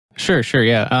Sure,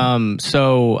 yeah.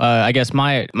 I guess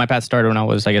my path started when I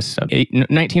was,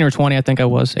 19 or 20, I think I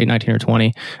was, 19 or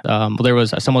 20. There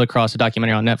was, I stumbled across a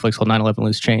documentary on Netflix called 9/11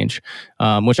 Loose Change,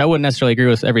 which I wouldn't necessarily agree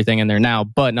with everything in there now,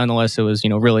 but nonetheless, it was,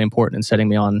 really important in setting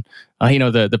me on,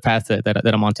 the path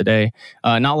that I'm on today.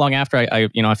 Not long after,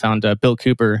 I found Bill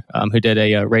Cooper, who did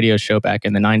a radio show back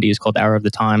in the 90s called Hour of the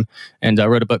Time, and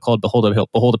wrote a book called Behold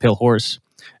a Pale Horse.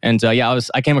 And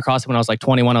I came across it when I was like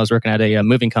 21. I was working at a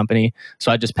moving company,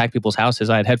 so I just packed people's houses.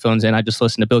 I had headphones in. I just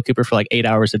listened to Bill Cooper for like 8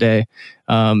 hours a day.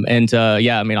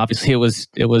 Obviously it was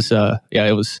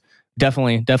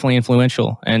definitely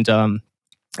influential. And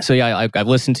I've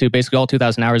listened to basically all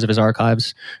 2,000 hours of his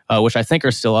archives, which I think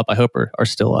are still up. I hope are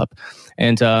still up.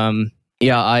 And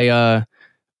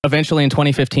eventually in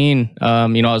 2015, I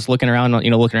was looking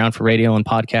around for radio and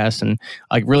podcasts, and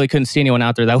I really couldn't see anyone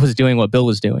out there that was doing what Bill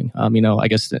was doing. I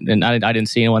guess, and I didn't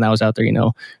see anyone that was out there,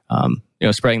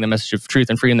 spreading the message of truth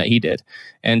and freedom that he did.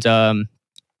 And so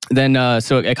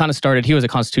it kind of started. He was a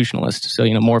constitutionalist, so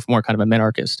more kind of a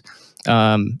minarchist.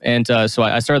 So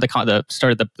I started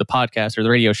the podcast or the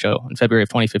radio show in February of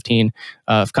 2015,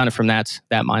 kind of from that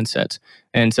mindset.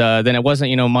 And then it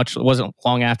wasn't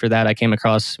long after that I came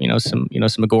across some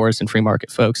agorist and free market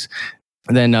folks.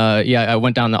 And then I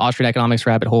went down the Austrian economics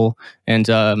rabbit hole, and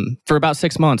for about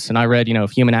 6 months, and I read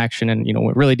Human Action, and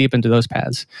went really deep into those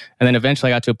paths. And then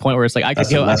eventually I got to a point where it's like I could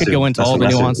go into all the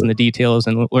nuance and the details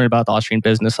and learn about the Austrian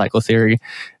business cycle theory.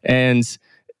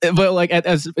 But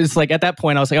it's like at that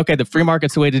point I was like, okay, the free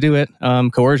market's the way to do it.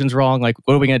 Coercion's wrong. Like,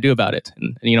 what are we going to do about it?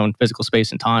 And in physical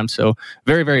space and time. So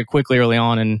very, very quickly early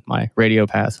on in my radio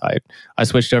path, I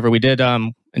switched over. We did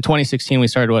in 2016 we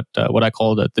started what I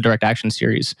call the direct action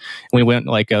series. And we went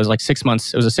it was like 6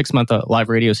 months. It was a 6-month live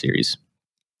radio series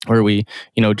where we,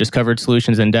 just covered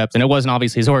solutions in depth. And it wasn't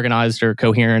obviously as organized or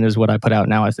coherent as what I put out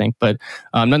now, I think. But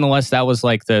nonetheless, that was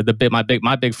like my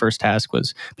big first task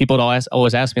was people would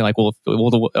always ask me like,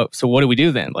 so what do we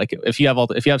do then? Like, if you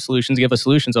have solutions, give us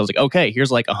solutions. I was like, okay,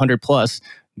 here's like 100 plus,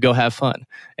 go have fun.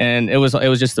 And it was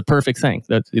just the perfect thing,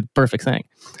 the perfect thing.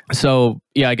 So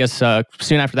yeah, I guess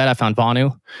soon after that, I found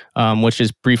VANU, which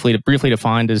is briefly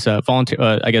defined as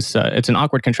voluntary. It's an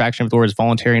awkward contraction of the words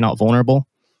voluntary, not vulnerable.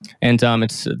 And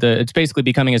it's basically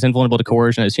becoming as invulnerable to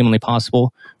coercion as humanly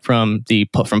possible from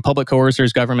public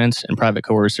coercers, governments, and private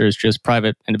coercers, just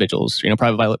private individuals,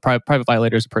 private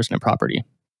violators of person and property.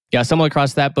 Yeah, I stumbled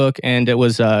across that book, and it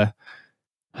was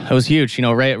huge.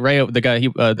 Rayo,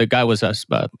 the guy was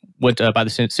went by the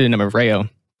pseudonym of Rayo.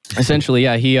 Essentially,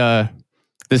 yeah, he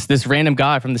this random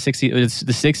guy from the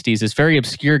 60s, this very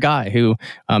obscure guy who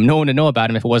no one would know about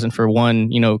him if it wasn't for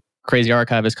one crazy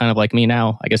archivist kind of like me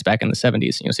now, I guess back in the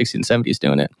 70s, 60s and 70s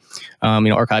doing it,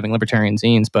 archiving libertarian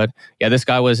zines. But yeah, this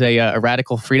guy was a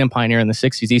radical freedom pioneer in the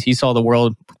 60s. He saw the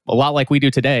world a lot like we do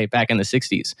today back in the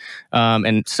 60s.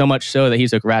 And so much so that he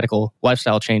took radical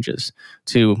lifestyle changes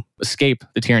to escape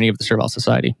the tyranny of the servile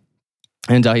society.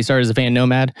 And he started as a van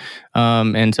nomad,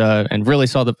 and really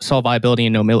saw viability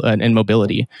in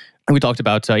mobility. And we talked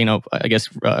about,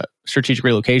 strategic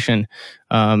relocation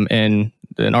in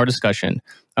our discussion.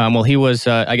 He was,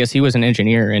 he was an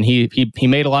engineer, and he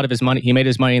made a lot of his money. He made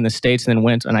his money in the States, and then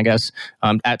went, and I guess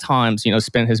at times,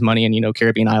 spent his money in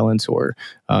Caribbean islands or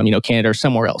Canada or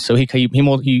somewhere else. So he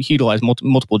utilized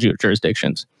multiple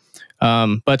jurisdictions.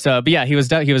 But yeah, he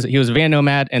was a van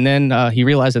nomad, and then he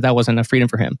realized that wasn't enough freedom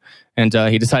for him, and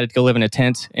he decided to go live in a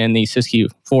tent in the Siskiyou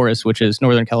Forest, which is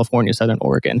Northern California, Southern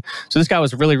Oregon. So this guy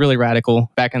was really, really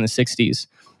radical back in the 60s,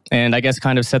 and I guess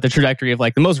kind of set the trajectory of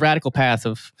like the most radical path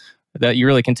that you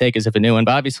really can take as a VANUan.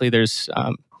 But obviously, there's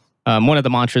one of the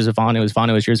mantras of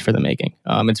VANU is yours for the making.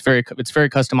 It's very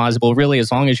customizable. Really, as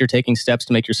long as you're taking steps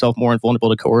to make yourself more invulnerable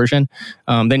to coercion,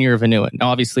 then you're a VANUan. Now,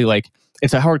 obviously, like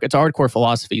it's a hardcore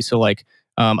philosophy. So like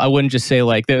I wouldn't just say it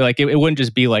wouldn't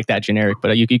just be like that generic.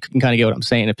 But you can kind of get what I'm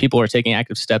saying. If people are taking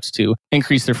active steps to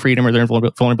increase their freedom or their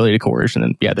vulnerability to coercion,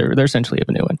 then yeah, they're essentially a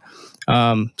VANUan.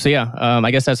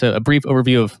 I guess that's a brief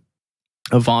overview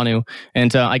of VANU,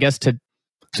 and I guess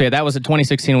So yeah, that was in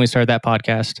 2016 when we started that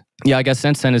podcast. Yeah, I guess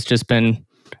since then it's just been,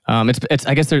 it's.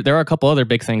 I guess there are a couple other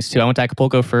big things too. I went to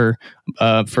Acapulco for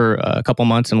a couple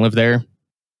months and lived there.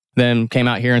 Then came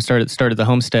out here and started the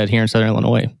homestead here in Southern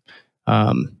Illinois.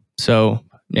 So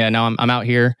yeah, now I'm out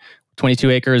here, 22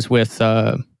 acres with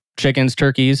chickens,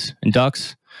 turkeys, and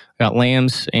ducks. Got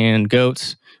lambs and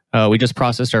goats. We just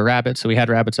processed our rabbits, so we had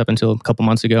rabbits up until a couple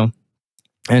months ago.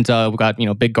 And we've got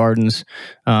big gardens,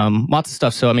 lots of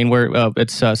stuff. So I mean,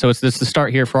 it's the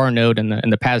start here for our node in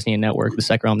the P.A.Z.NIA network, the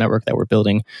SecRealm network that we're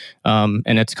building, and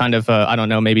it's kind of I don't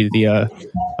know, maybe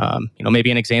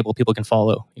maybe an example people can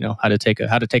follow. How to take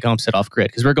a homestead off grid,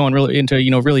 because we're going really into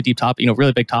really deep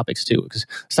really big topics too. Because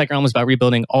SecRealm is about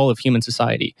rebuilding all of human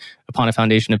society upon a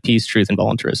foundation of peace, truth, and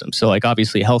voluntarism. So like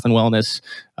obviously health and wellness,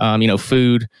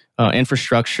 food,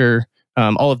 infrastructure.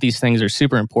 All of these things are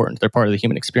super important. They're part of the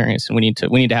human experience, and we need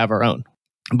to have our own.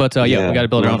 But we got to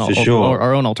build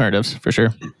our own alternatives for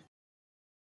sure.